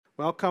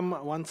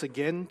Welcome once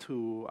again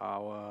to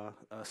our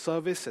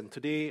service, and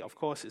today, of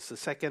course, is the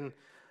second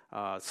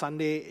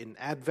Sunday in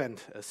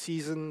Advent, a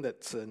season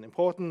that's an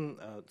important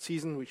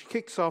season which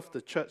kicks off the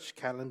church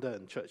calendar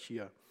and church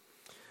year.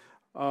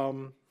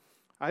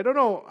 I don't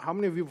know how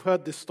many of you have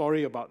heard this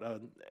story about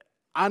an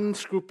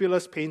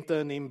unscrupulous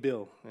painter named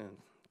Bill.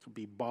 It could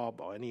be Bob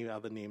or any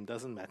other name,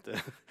 doesn't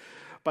matter.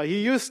 But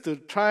he used to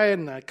try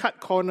and cut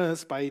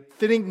corners by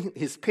thinning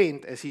his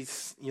paint as he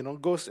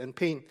goes and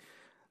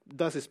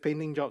does his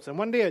painting jobs. And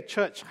one day a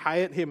church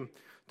hired him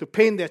to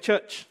paint their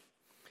church.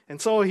 And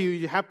so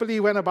he happily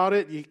went about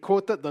it. He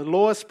quoted the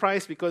lowest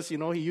price because, he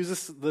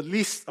uses the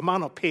least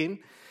amount of paint.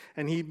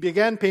 And he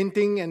began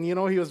painting, and, he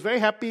was very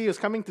happy. He was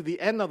coming to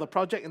the end of the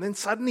project. And then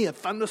suddenly a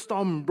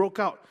thunderstorm broke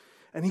out.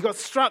 And he got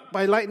struck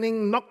by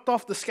lightning, knocked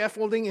off the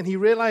scaffolding, and he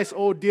realized,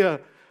 oh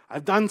dear,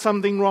 I've done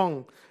something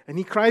wrong. And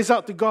he cries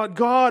out to God,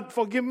 God,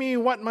 forgive me,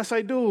 what must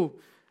I do?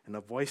 And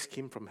a voice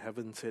came from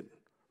heaven and said,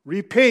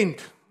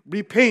 repaint,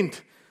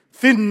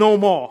 thin no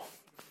more.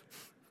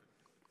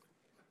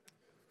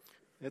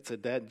 That's a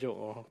dad joke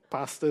or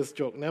pastor's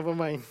joke, never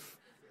mind.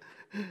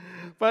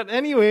 But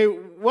anyway,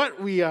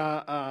 what we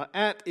are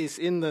at is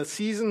in the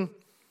season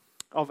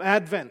of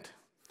Advent.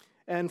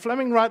 And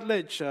Fleming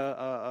Rutledge,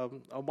 a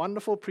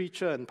wonderful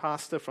preacher and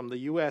pastor from the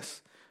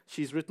U.S.,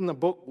 she's written a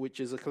book which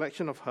is a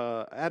collection of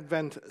her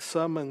Advent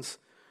sermons.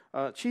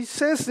 She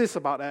says this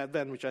about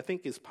Advent, which I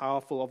think is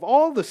powerful. Of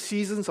all the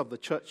seasons of the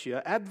church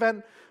year,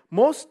 Advent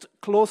most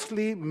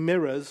closely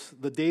mirrors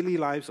the daily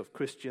lives of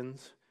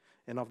Christians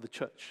and of the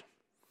church.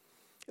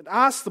 It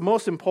asks the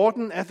most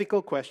important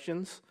ethical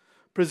questions,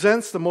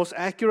 presents the most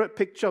accurate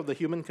picture of the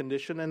human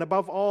condition, and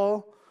above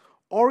all,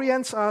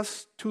 orients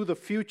us to the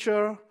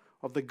future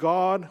of the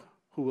God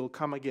who will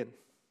come again.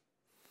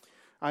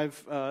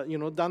 I've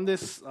done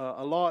this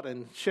a lot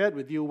and shared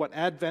with you what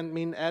Advent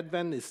means.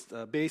 Advent is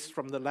based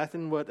from the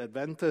Latin word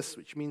adventus,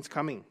 which means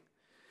coming.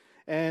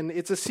 And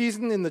it's a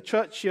season in the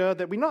church year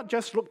that we not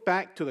just look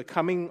back to the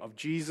coming of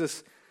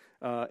Jesus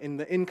in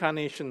the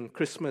incarnation,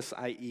 Christmas,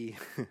 i.e.,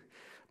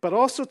 but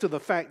also to the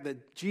fact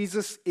that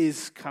Jesus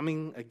is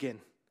coming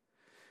again.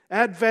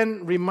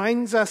 Advent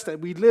reminds us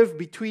that we live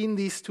between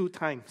these two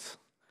times,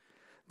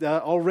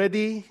 the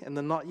already and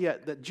the not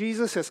yet, that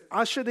Jesus has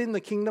ushered in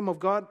the kingdom of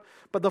God,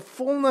 but the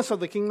fullness of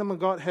the kingdom of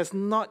God has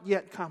not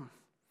yet come.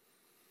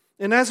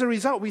 And as a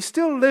result, we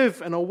still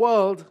live in a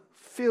world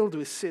filled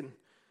with sin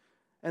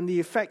and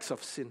the effects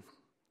of sin.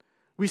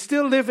 We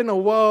still live in a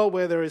world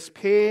where there is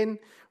pain,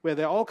 where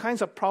there are all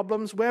kinds of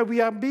problems, where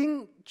we are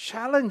being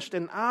challenged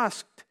and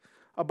asked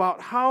about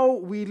how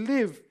we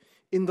live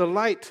in the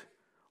light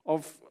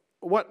of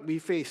what we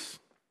face.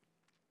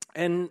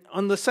 And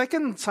on the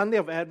second Sunday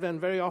of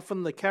Advent, very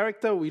often the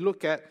character we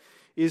look at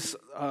is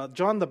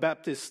John the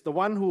Baptist, the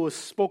one who was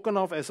spoken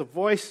of as a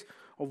voice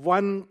of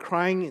one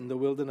crying in the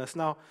wilderness.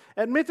 Now,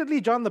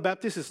 admittedly, John the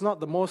Baptist is not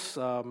the most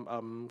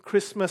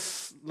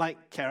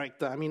Christmas-like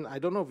character. I mean, I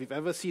don't know if you've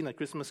ever seen a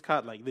Christmas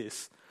card like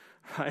this.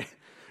 Right?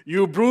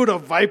 You brood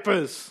of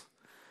vipers,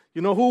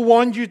 who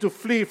warned you to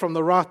flee from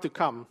the wrath to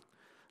come?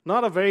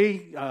 Not a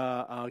very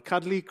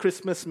cuddly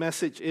Christmas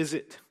message, is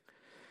it?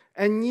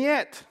 And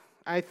yet,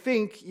 I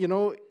think,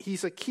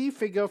 he's a key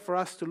figure for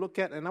us to look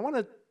at. And I want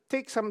to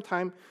take some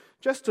time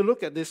just to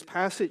look at this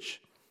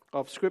passage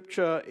of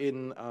Scripture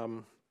in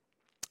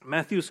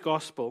Matthew's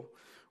Gospel,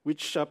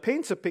 which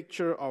paints a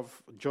picture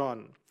of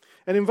John.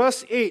 And in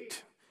verse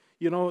 8,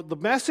 the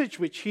message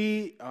which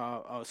he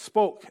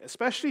spoke,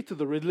 especially to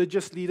the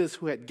religious leaders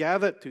who had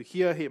gathered to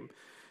hear him,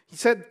 he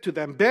said to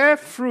them, bear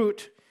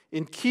fruit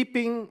in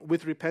keeping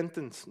with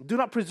repentance. Do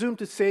not presume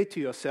to say to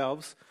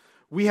yourselves,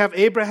 we have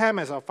Abraham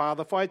as our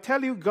father, for I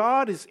tell you,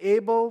 God is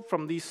able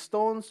from these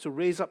stones to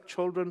raise up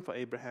children for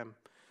Abraham.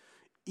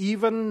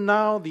 Even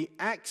now the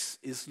axe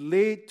is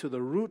laid to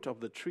the root of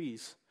the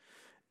trees.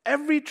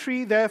 Every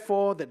tree,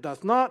 therefore, that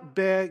does not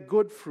bear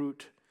good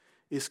fruit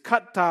is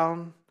cut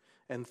down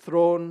and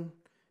thrown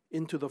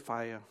into the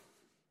fire.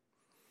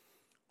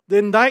 The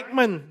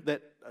indictment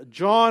that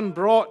John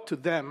brought to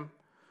them,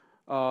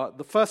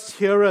 the first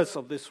hearers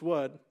of this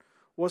word,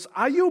 was,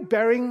 are you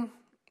bearing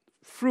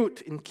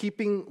fruit in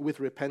keeping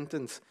with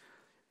repentance?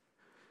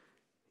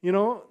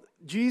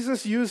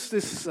 Jesus used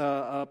this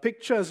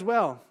picture as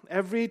well.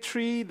 Every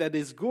tree that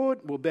is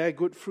good will bear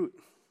good fruit.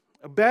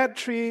 A bad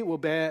tree will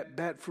bear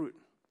bad fruit.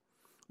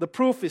 The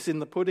proof is in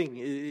the pudding,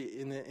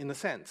 in a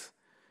sense.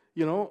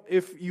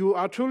 If you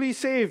are truly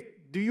saved,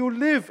 do you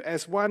live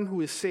as one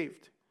who is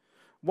saved?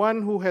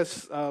 One who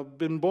has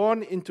been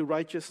born into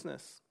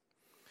righteousness.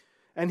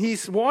 And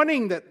he's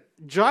warning that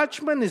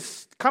judgment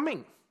is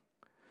coming,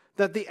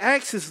 that the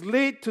axe is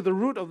laid to the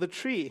root of the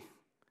tree.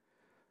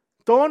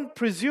 Don't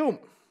presume.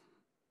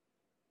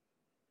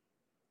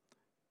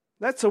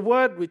 That's a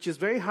word which is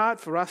very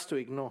hard for us to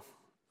ignore.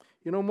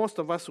 Most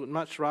of us would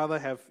much rather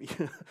have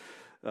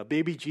a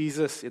baby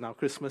Jesus in our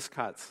Christmas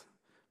cards,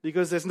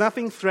 because there's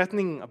nothing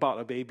threatening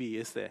about a baby,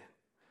 is there?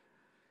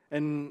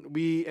 And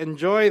we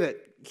enjoy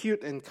that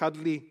cute and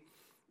cuddly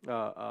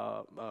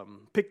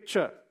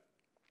picture.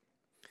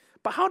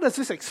 But how does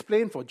this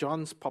explain for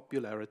John's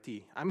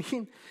popularity? I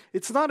mean,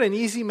 it's not an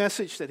easy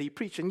message that he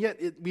preached, and yet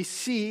we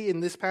see in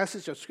this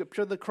passage of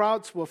Scripture the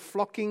crowds were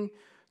flocking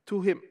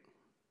to him.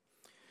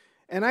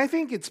 And I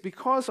think it's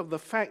because of the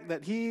fact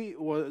that he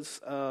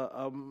was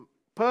a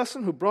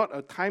person who brought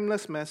a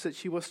timeless message.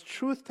 He was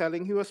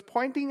truth-telling. He was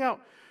pointing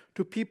out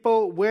to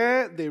people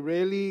where they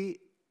really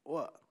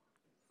were.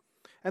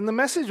 And the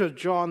message of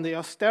John, the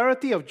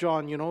austerity of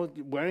John,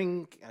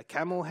 wearing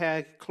camel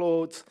hair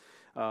clothes,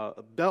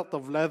 a belt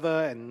of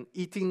leather, and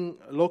eating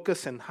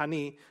locusts and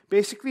honey,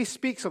 basically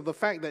speaks of the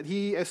fact that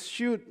he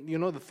eschewed,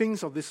 the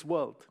things of this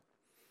world.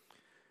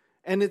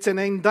 And it's an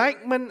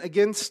indictment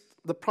against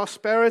the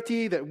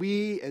prosperity that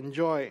we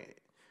enjoy.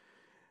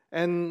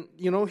 And,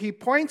 he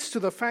points to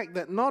the fact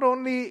that not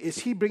only is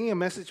he bringing a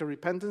message of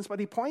repentance, but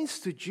he points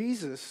to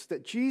Jesus,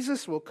 that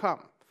Jesus will come.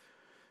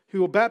 He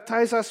will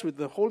baptize us with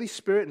the Holy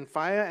Spirit and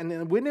fire, and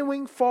a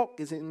winnowing fork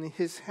is in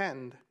his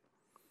hand.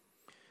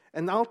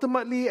 And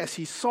ultimately, as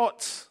he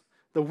sorts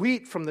the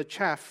wheat from the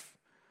chaff,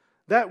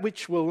 that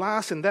which will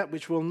last and that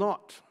which will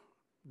not,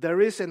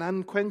 there is an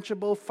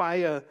unquenchable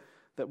fire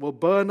that will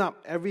burn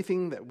up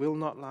everything that will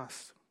not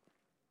last.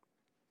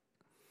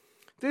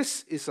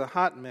 This is a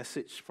hard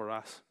message for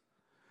us.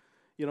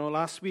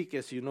 Last week,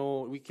 as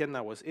weekend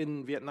I was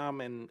in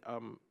Vietnam, and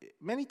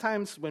many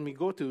times when we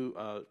go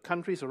to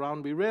countries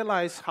around, we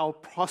realize how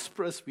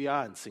prosperous we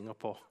are in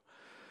Singapore.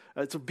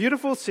 It's a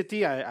beautiful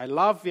city. I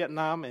love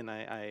Vietnam, and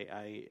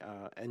I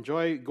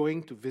enjoy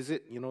going to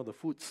visit. The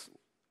food's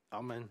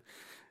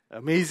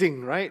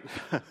amazing, right?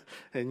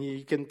 And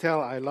you can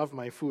tell I love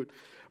my food.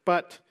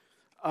 But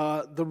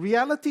the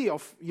reality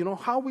of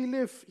how we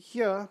live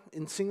here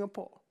in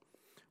Singapore,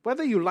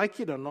 whether you like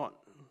it or not,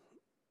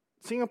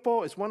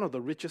 Singapore is one of the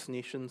richest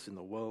nations in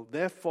the world.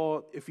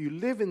 Therefore, if you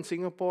live in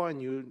Singapore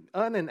and you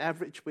earn an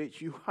average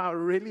wage, you are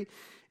really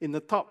in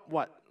the top,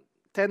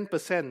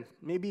 10%,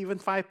 maybe even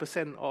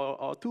 5%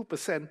 or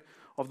 2%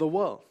 of the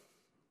world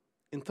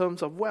in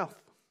terms of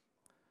wealth.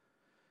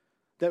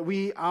 That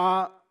we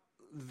are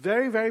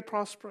very, very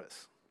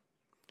prosperous.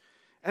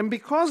 And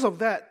because of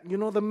that,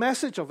 the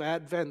message of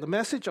Advent, the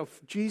message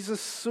of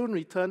Jesus' soon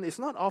return is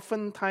not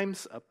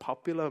oftentimes a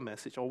popular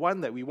message or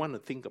one that we want to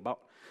think about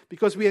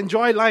because we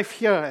enjoy life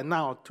here and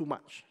now too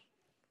much.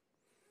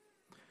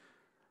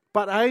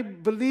 But I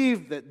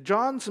believe that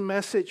John's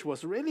message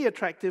was really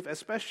attractive,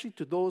 especially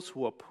to those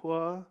who are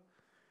poor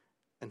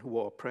and who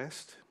were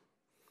oppressed,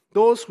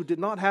 those who did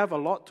not have a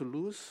lot to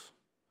lose,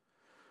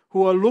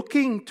 who are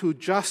looking to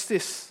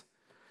justice.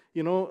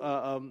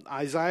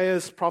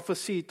 Isaiah's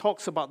prophecy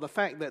talks about the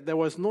fact that there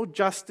was no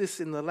justice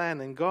in the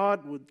land, and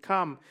God would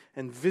come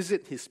and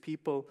visit his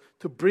people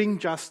to bring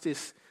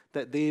justice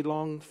that they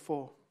longed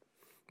for.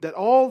 That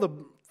all the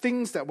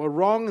things that were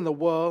wrong in the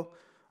world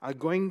are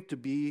going to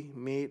be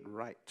made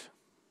right.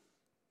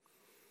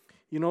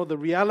 The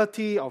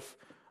reality of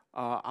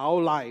our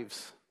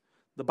lives,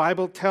 the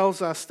Bible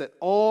tells us that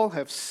all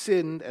have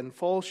sinned and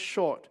fall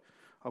short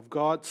of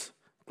God's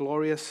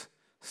glorious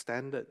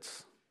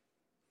standards.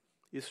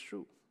 Is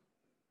true.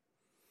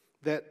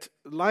 That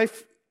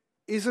life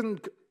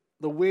isn't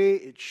the way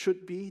it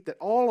should be, that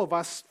all of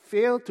us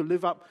fail to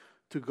live up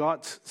to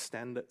God's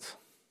standards.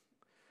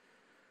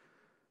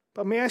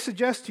 But may I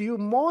suggest to you,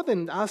 more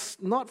than us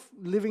not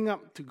living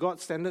up to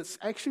God's standards,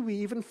 actually we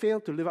even fail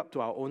to live up to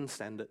our own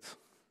standards.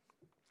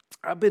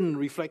 I've been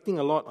reflecting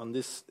a lot on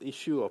this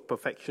issue of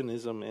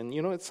perfectionism, and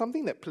it's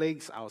something that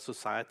plagues our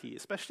society,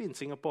 especially in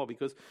Singapore,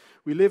 because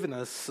we live in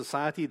a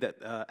society that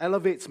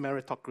elevates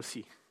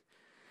meritocracy.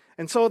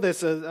 And so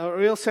there's a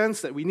real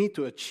sense that we need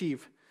to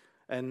achieve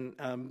and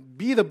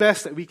be the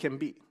best that we can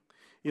be.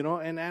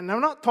 And I'm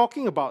not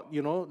talking about,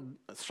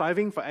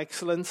 striving for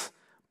excellence,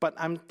 but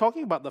I'm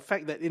talking about the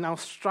fact that in our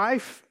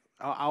strive,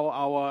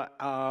 our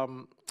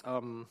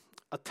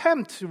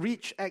attempt to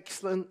reach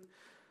excellent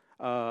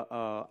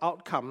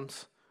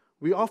outcomes,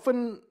 we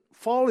often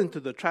fall into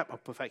the trap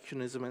of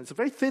perfectionism, and it's a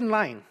very thin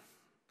line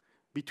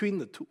between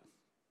the two.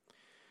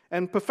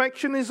 And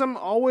perfectionism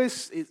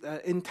always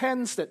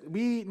intends that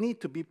we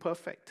need to be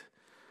perfect.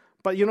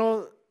 But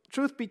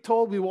truth be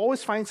told, we will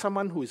always find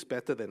someone who is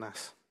better than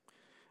us.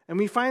 And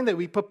we find that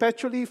we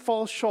perpetually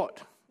fall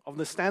short of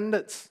the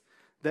standards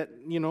that,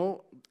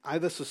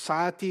 either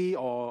society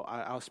or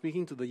I was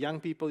speaking to the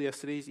young people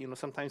yesterday,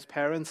 sometimes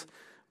parents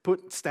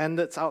put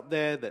standards out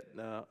there that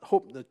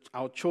hope that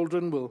our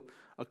children will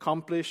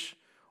accomplish,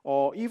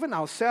 or even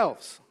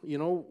ourselves.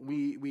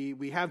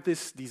 We have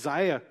this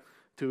desire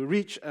to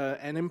reach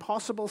an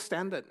impossible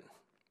standard.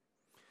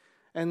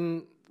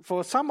 And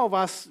for some of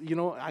us,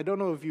 I don't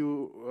know if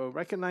you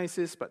recognize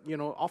this, but,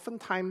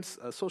 oftentimes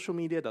social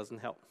media doesn't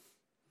help,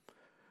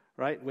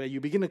 right? Where you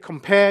begin to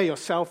compare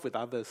yourself with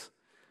others.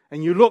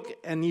 And you look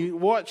and you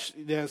watch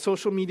their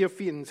social media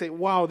feed and say,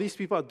 wow, these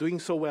people are doing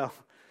so well,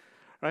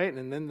 right?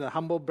 And then the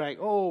humble brag,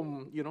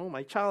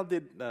 my child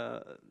did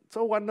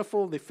So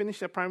wonderful. They finish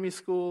their primary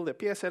school, their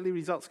PSLE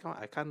results come.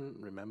 I can't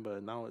remember.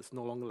 Now it's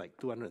no longer like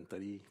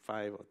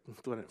 235 or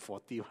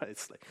 240. Right?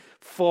 It's like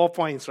 4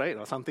 points, right?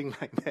 Or something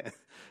like that.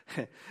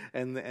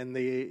 and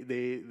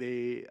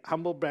they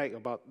humble brag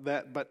about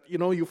that. But,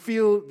 you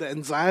feel the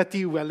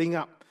anxiety welling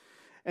up.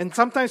 And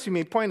sometimes you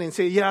may point and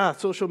say, yeah,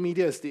 social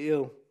media is the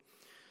ill.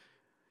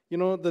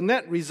 The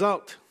net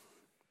result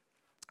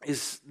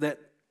is that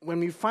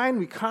when we find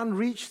we can't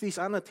reach these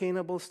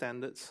unattainable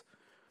standards,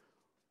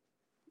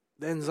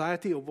 the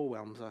anxiety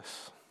overwhelms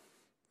us.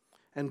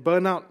 And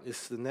burnout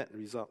is the net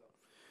result.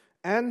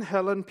 And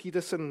Helen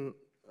Peterson,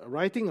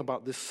 writing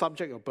about this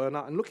subject of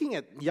burnout and looking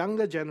at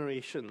younger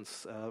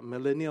generations,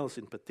 millennials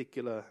in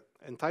particular,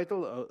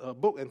 a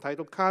book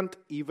entitled Can't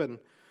Even,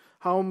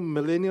 How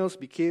Millennials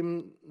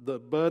Became the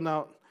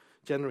Burnout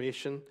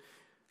Generation.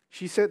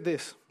 She said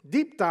this: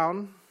 deep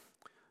down,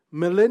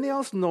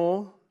 millennials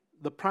know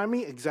the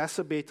primary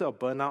exacerbator of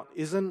burnout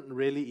isn't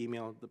really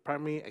email. The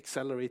primary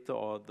accelerator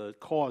or the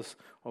cause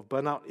of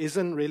burnout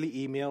isn't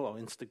really email or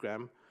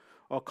Instagram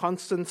or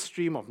constant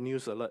stream of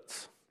news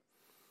alerts.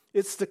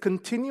 It's the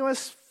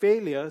continuous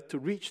failure to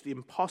reach the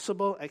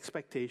impossible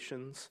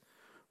expectations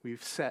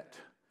we've set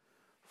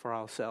for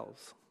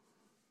ourselves.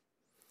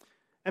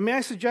 And may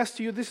I suggest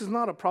to you, this is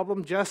not a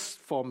problem just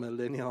for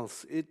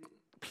millennials. It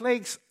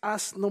plagues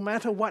us no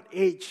matter what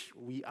age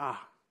we are.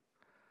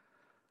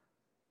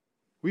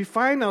 We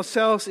find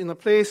ourselves in a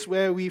place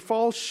where we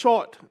fall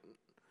short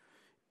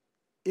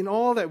in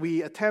all that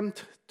we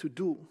attempt to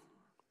do,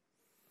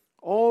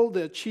 all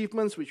the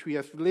achievements which we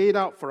have laid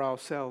out for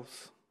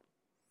ourselves.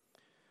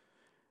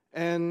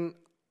 And,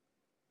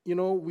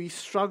 we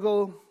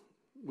struggle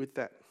with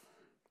that.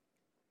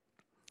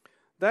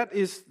 That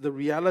is the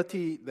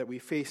reality that we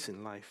face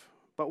in life.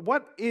 But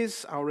what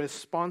is our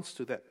response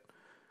to that?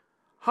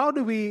 How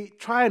do we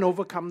try and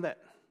overcome that?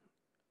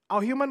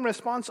 Our human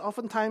response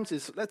oftentimes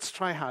is, let's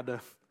try harder.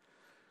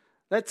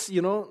 Let's,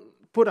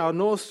 put our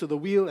nose to the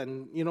wheel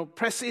and,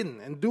 press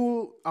in and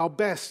do our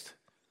best.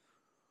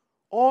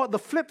 Or the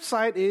flip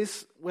side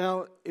is,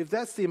 well, if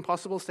that's the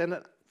impossible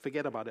standard,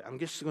 forget about it. I'm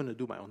just going to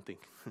do my own thing.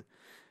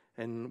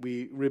 And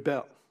we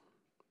rebel.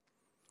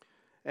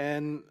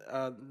 And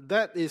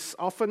that is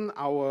often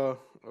our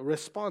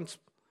response.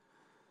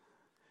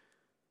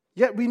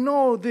 Yet we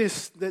know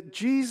this, that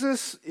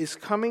Jesus is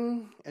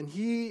coming and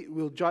He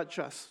will judge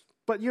us.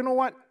 But you know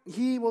what?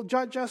 He will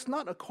judge us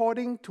not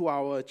according to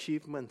our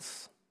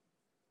achievements.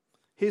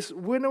 His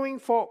winnowing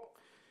fork,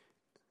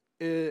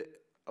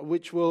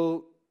 which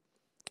will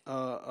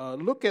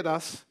look at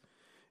us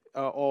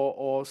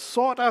or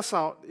sort us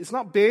out, is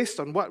not based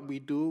on what we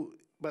do,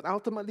 but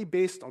ultimately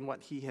based on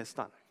what He has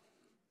done.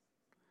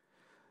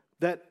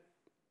 That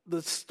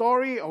the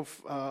story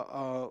of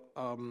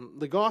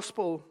the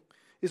gospel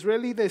is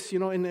really this,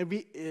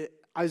 in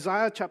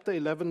Isaiah chapter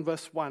 11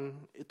 verse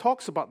 1, it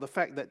talks about the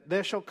fact that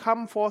there shall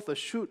come forth a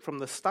shoot from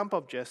the stump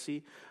of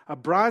Jesse, a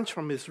branch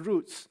from his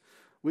roots,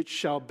 which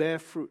shall bear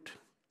fruit.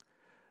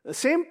 The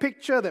same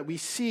picture that we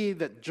see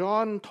that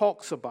John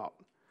talks about,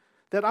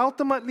 that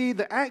ultimately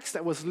the axe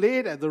that was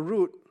laid at the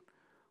root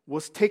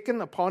was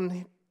taken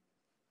upon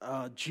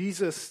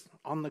Jesus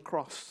on the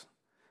cross.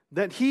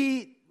 That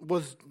He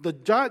was the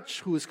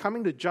judge who is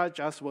coming to judge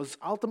us, was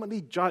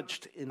ultimately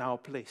judged in our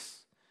place.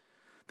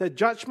 That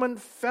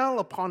judgment fell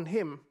upon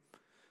Him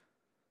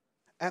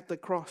at the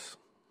cross.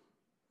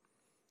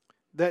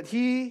 That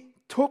He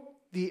took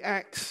the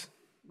axe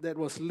that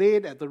was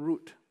laid at the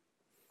root,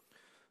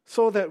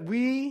 so that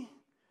we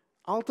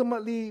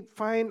ultimately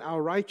find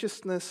our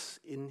righteousness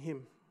in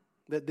Him,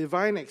 that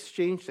divine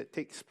exchange that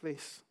takes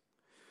place.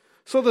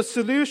 So the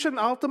solution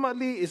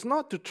ultimately is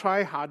not to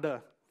try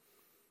harder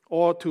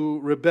or to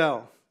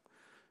rebel,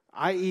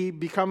 i.e.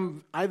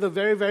 become either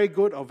very, very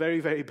good or very,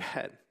 very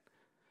bad.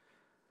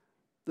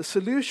 The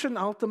solution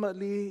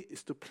ultimately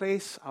is to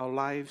place our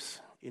lives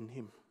in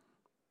Him.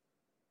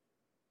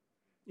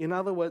 In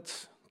other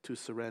words, to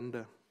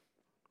surrender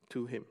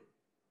to Him.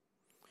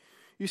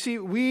 You see,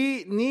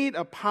 we need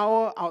a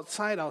power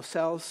outside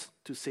ourselves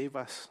to save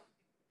us.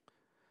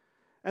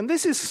 And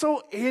this is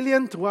so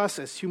alien to us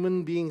as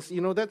human beings.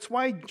 That's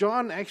why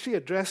John actually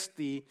addressed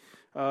the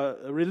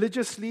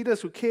religious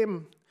leaders who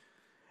came.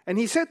 And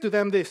he said to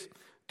them this: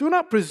 do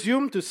not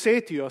presume to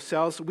say to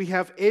yourselves, we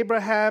have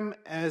Abraham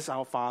as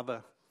our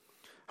father.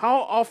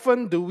 How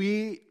often do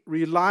we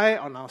rely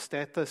on our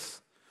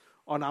status,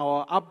 on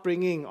our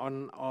upbringing,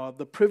 on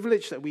the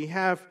privilege that we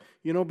have,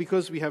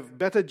 because we have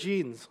better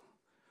genes,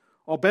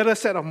 or better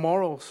set of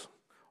morals,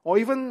 or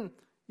even,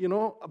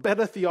 a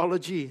better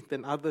theology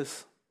than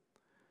others.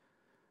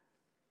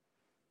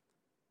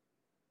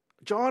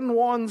 John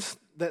warns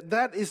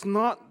that is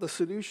not the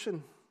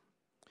solution.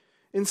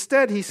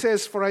 Instead, he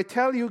says, for I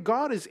tell you,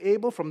 God is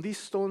able from these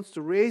stones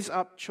to raise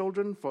up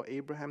children for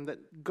Abraham,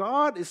 that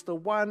God is the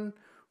one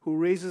who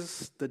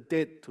raises the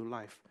dead to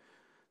life.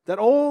 That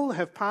all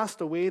have passed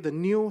away, the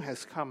new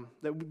has come.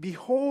 That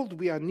behold,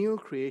 we are new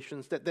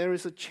creations. That there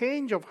is a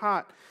change of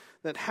heart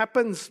that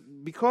happens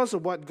because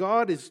of what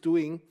God is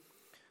doing,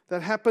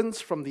 that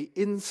happens from the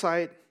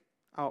inside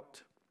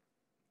out.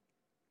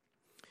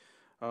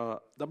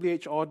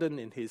 W.H. Auden,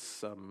 in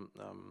his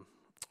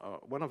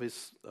one of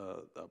his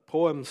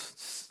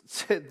poems,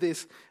 said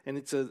this, and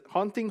it's a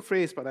haunting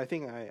phrase, but I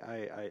think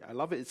I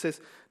love it. It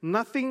says,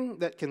 nothing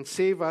can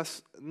save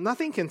us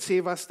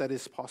that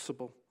is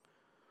possible.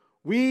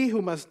 We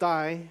who must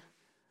die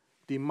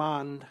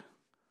demand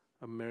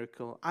a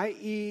miracle,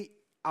 i.e.,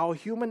 our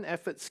human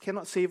efforts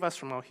cannot save us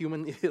from our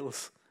human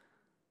ills.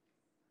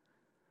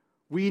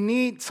 We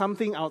need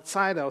something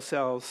outside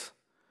ourselves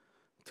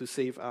to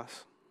save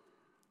us.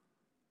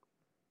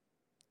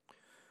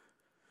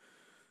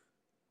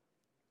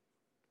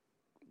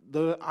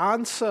 The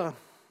answer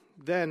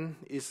then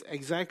is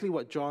exactly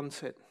what John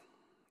said,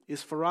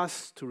 is for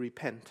us to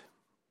repent.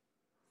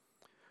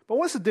 But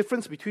what's the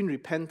difference between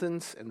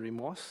repentance and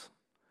remorse?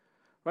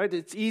 Right?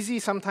 It's easy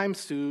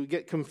sometimes to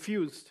get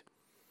confused.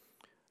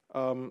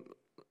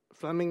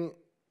 Fleming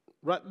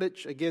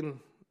Rutledge, again,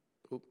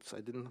 oops,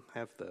 I didn't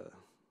have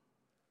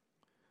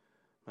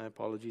my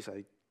apologies.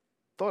 I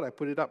thought I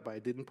put it up, but I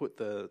didn't put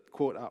the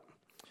quote up.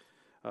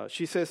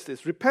 She says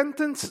this,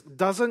 repentance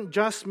doesn't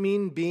just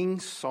mean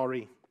being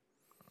sorry.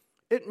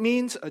 It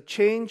means a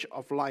change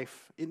of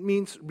life. It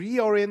means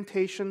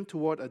reorientation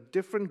toward a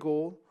different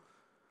goal,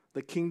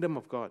 the kingdom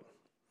of God.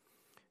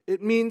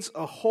 It means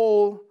a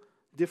whole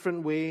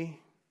different way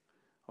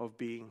of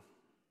being.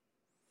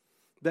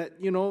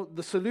 That,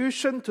 the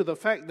solution to the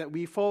fact that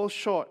we fall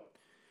short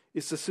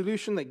is the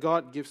solution that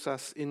God gives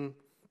us in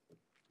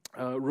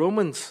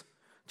Romans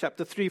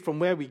chapter 3, from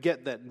where we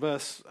get that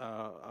verse,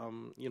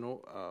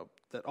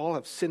 that all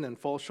have sinned and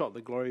fall short of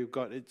the glory of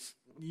God. It's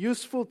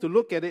useful to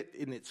look at it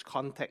in its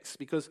context,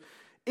 because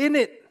in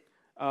it,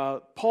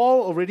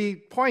 Paul already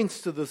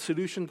points to the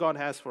solution God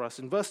has for us.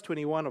 In verse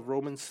 21 of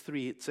Romans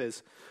 3, it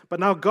says,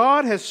 "But now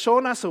God has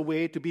shown us a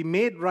way to be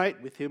made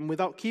right with him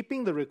without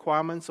keeping the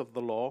requirements of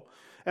the law,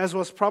 as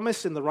was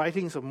promised in the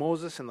writings of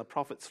Moses and the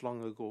prophets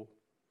long ago.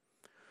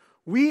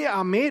 We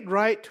are made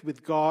right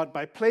with God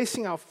by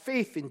placing our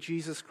faith in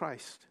Jesus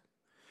Christ.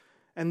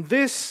 And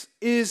this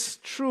is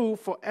true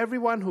for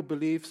everyone who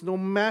believes, no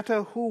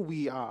matter who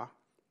we are.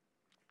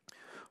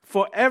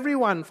 For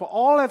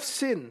all have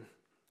sinned,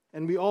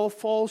 and we all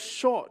fall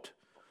short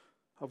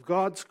of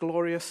God's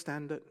glorious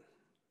standard.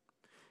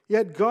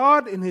 Yet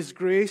God, in his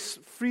grace,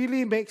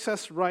 freely makes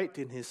us right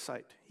in his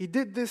sight. He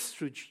did this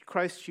through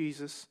Christ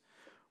Jesus,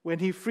 when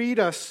he freed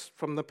us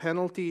from the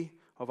penalty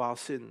of our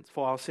sins,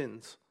 for our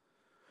sins.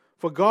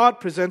 For God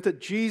presented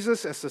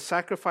Jesus as the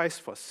sacrifice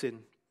for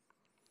sin.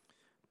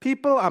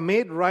 People are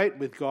made right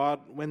with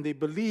God when they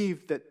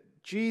believe that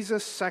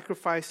Jesus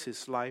sacrificed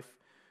his life,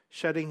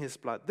 shedding his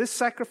blood. This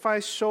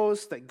sacrifice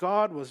shows that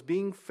God was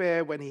being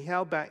fair when he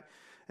held back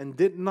and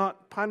did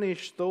not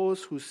punish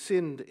those who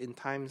sinned in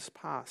times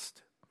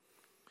past.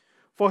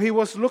 For he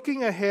was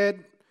looking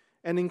ahead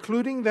and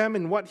including them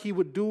in what he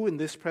would do in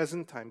this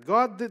present time.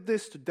 God did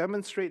this to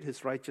demonstrate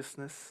his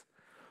righteousness,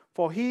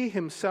 for he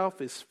himself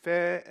is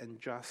fair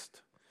and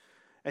just,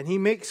 and he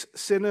makes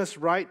sinners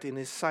right in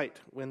his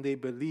sight when they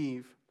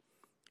believe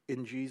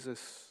in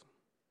Jesus.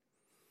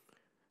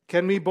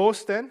 Can we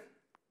boast then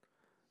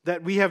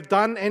that we have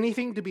done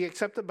anything to be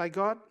accepted by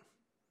God?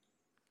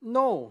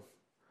 No,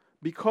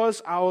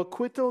 because our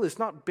acquittal is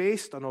not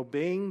based on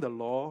obeying the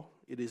law,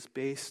 it is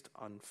based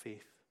on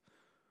faith.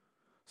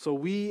 So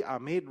we are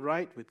made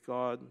right with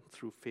God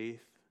through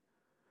faith,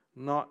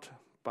 not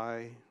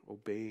by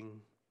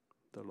obeying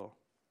the law.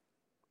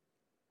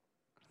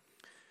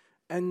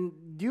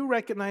 And do you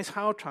recognize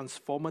how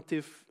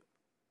transformative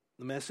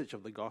the message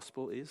of the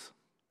gospel is?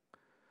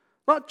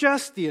 Not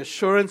just the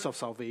assurance of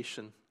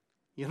salvation.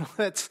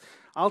 That's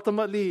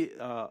ultimately,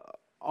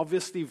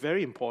 obviously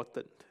very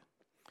important.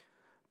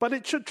 But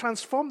it should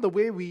transform the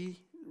way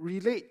we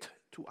relate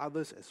to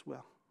others as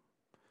well.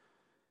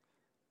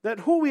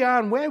 That who we are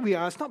and where we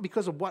are is not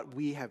because of what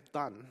we have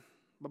done,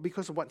 but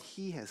because of what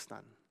he has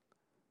done.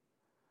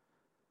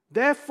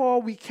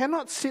 Therefore, we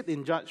cannot sit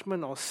in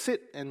judgment or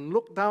sit and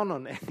look down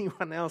on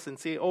anyone else and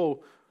say,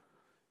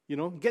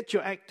 get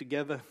your act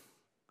together.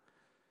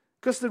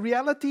 Because the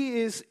reality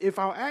is, if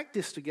our act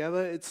is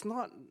together, it's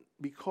not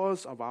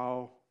because of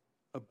our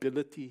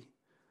ability,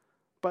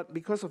 but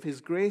because of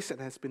his grace that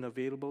has been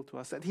available to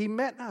us, that he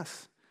met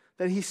us,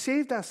 that he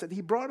saved us, that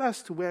he brought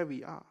us to where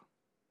we are.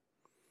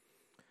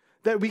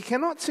 That we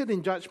cannot sit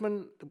in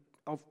judgment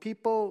of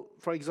people,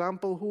 for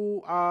example,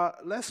 who are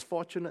less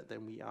fortunate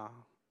than we are.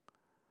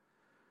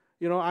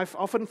 I've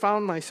often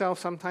found myself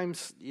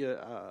sometimes,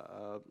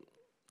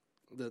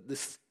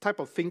 this type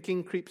of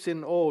thinking creeps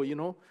in,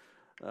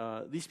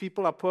 these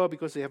people are poor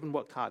because they haven't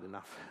worked hard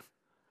enough.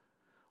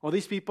 Or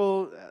these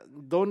people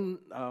don't,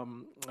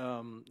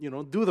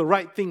 do the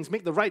right things,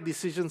 make the right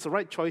decisions, the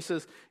right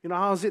choices.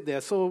 How is it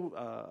they're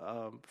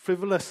so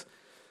frivolous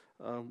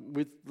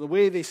with the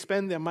way they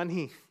spend their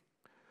money,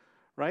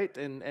 right?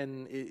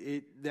 And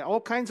there are all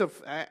kinds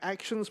of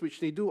actions which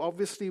they do,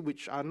 obviously,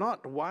 which are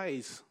not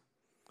wise.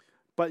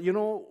 But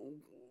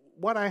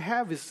what I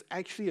have is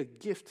actually a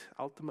gift,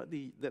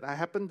 ultimately, that I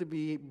happen to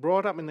be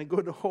brought up in a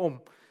good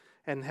home.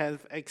 and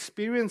have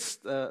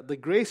experienced the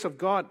grace of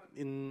God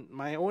in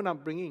my own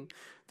upbringing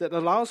that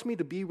allows me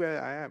to be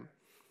where I am.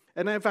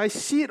 And if I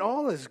see it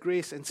all as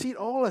grace and see it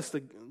all as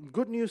the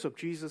good news of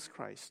Jesus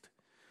Christ,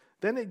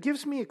 then it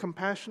gives me a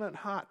compassionate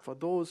heart for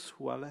those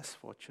who are less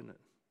fortunate.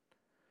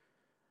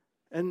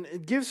 And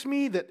it gives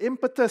me that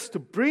impetus to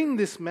bring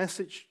this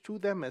message to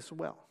them as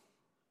well.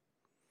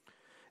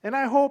 And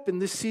I hope in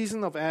this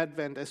season of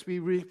Advent, as we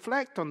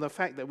reflect on the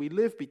fact that we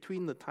live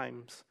between the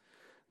times,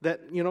 that,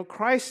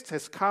 Christ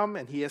has come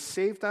and He has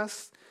saved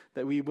us,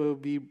 that we will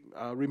be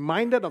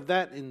reminded of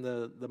that in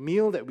the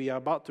meal that we are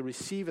about to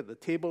receive at the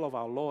table of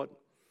our Lord,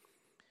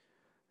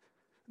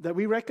 that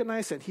we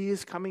recognize that He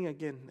is coming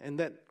again, and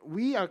that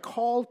we are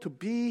called to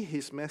be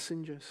His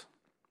messengers,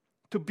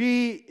 to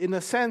be, in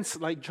a sense,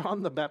 like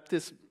John the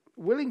Baptist,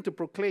 willing to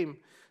proclaim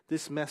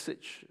this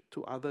message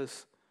to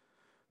others,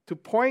 to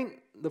point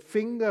the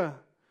finger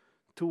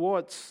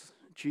towards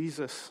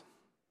Jesus,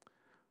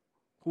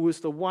 who is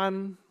the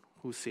one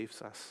who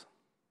saves us.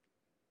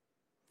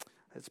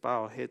 Let's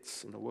bow our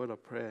heads in a word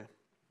of prayer.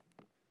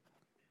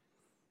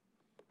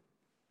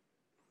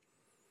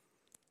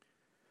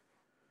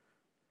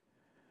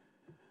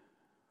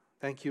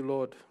 Thank you,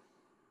 Lord,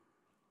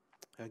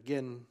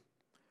 again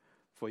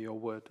for your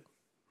word.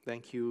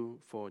 Thank you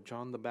for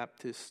John the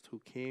Baptist who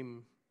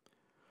came,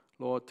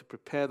 Lord, to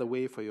prepare the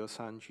way for your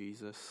Son,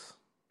 Jesus.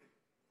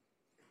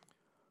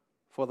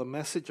 For the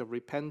message of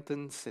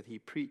repentance that he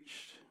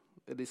preached,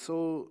 that is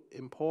so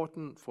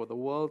important for the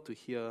world to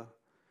hear,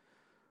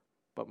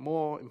 but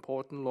more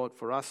important, Lord,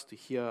 for us to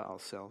hear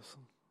ourselves.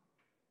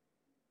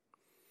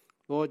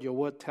 Lord, your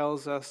word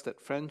tells us that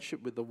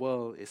friendship with the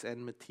world is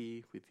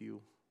enmity with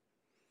you.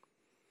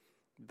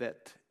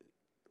 That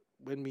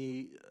when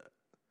we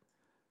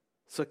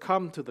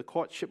succumb to the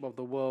courtship of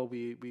the world,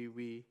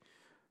 we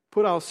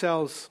put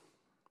ourselves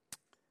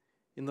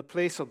in the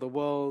place of the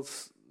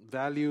world's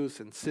values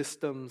and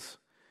systems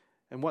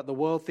and what the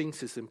world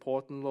thinks is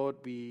important, Lord.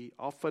 We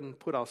often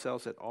put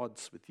ourselves at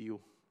odds with you.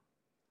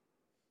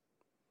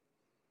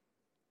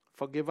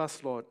 Forgive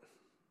us, Lord,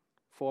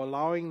 for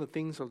allowing the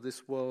things of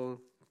this world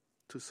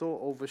to so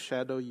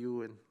overshadow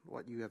you and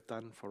what you have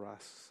done for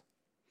us.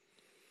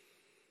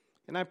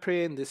 And I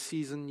pray in this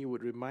season you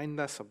would remind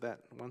us of that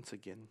once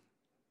again,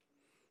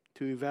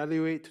 to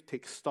evaluate, to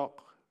take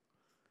stock,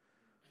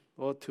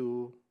 or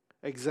to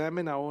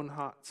examine our own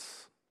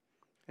hearts,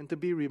 and to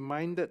be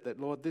reminded that,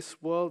 Lord,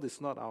 this world is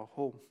not our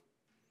home,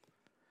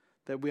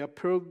 that we are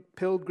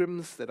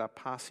pilgrims that are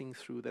passing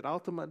through, that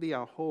ultimately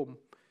our home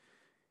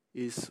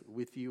is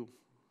with you.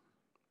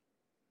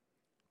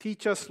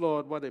 Teach us,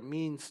 Lord, what it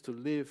means to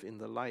live in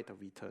the light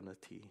of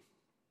eternity.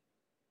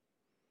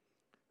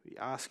 We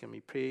ask and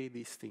we pray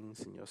these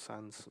things in your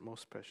Son's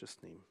most precious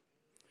name.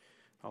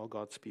 All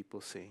God's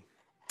people say,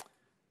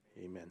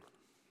 Amen.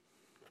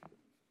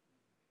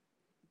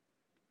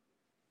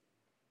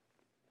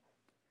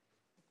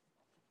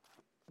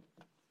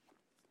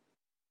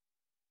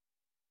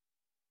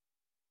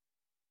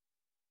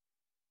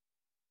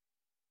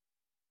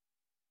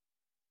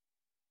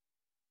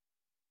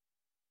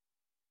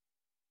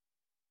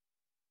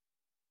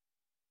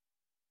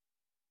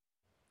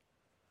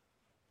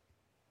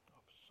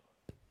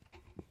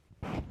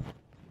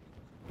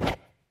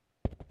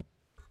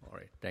 All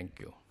right, thank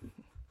you.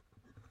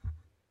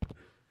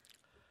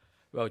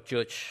 Well,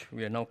 church,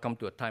 we have now come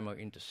to a time of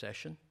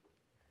intercession.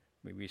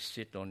 Maybe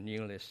sit or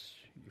kneel as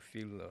you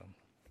feel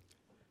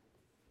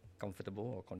comfortable or